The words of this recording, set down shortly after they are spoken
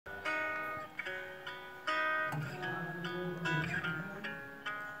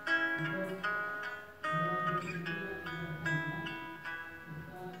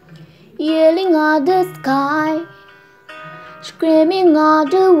at the sky, screaming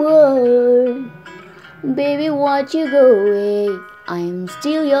at the world. Baby, watch you go away, I'm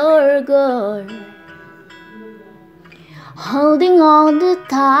still your girl. Holding on the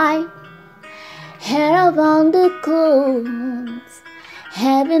tight, hair around the clothes.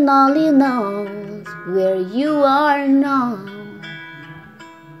 Heaven only knows where you are now.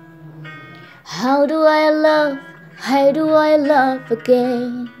 How do I love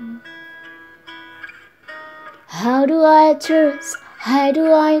again? How do I trust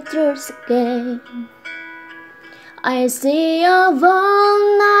again? I stay up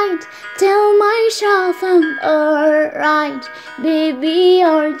all night, tell myself I'm alright. Baby,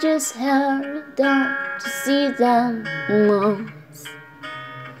 you're just held on to see them most.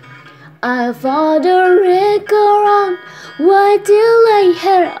 I fought a wreck around, why till I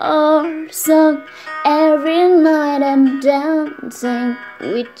hear our song. Every night I'm dancing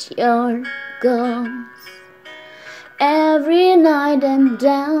with your ghost. Every night I'm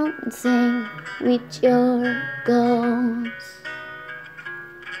dancing with your ghost.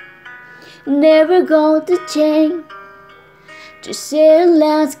 Never going to change, to say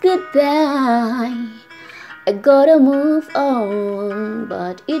last goodbye. I gotta move on,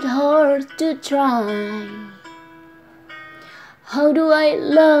 but it hurts to try. How do I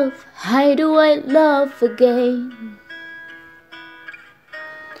love again?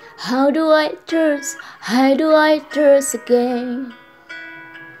 How do I trust again?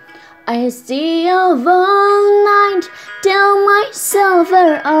 I stay up all night, tell myself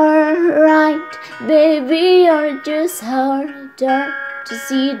we're alright. Baby, you're just harder to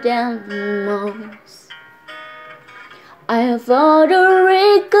see than most. I fought a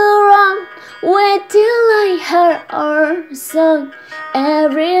wreck around, wait till I hear our song.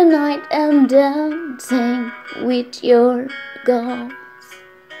 Every night I'm dancing with your ghost.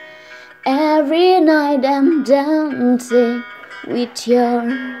 Every night I'm dancing with your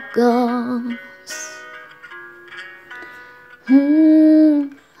ghost.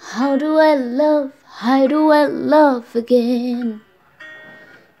 How do I love again?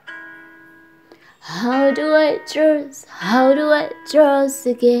 How do I trust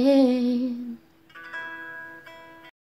again?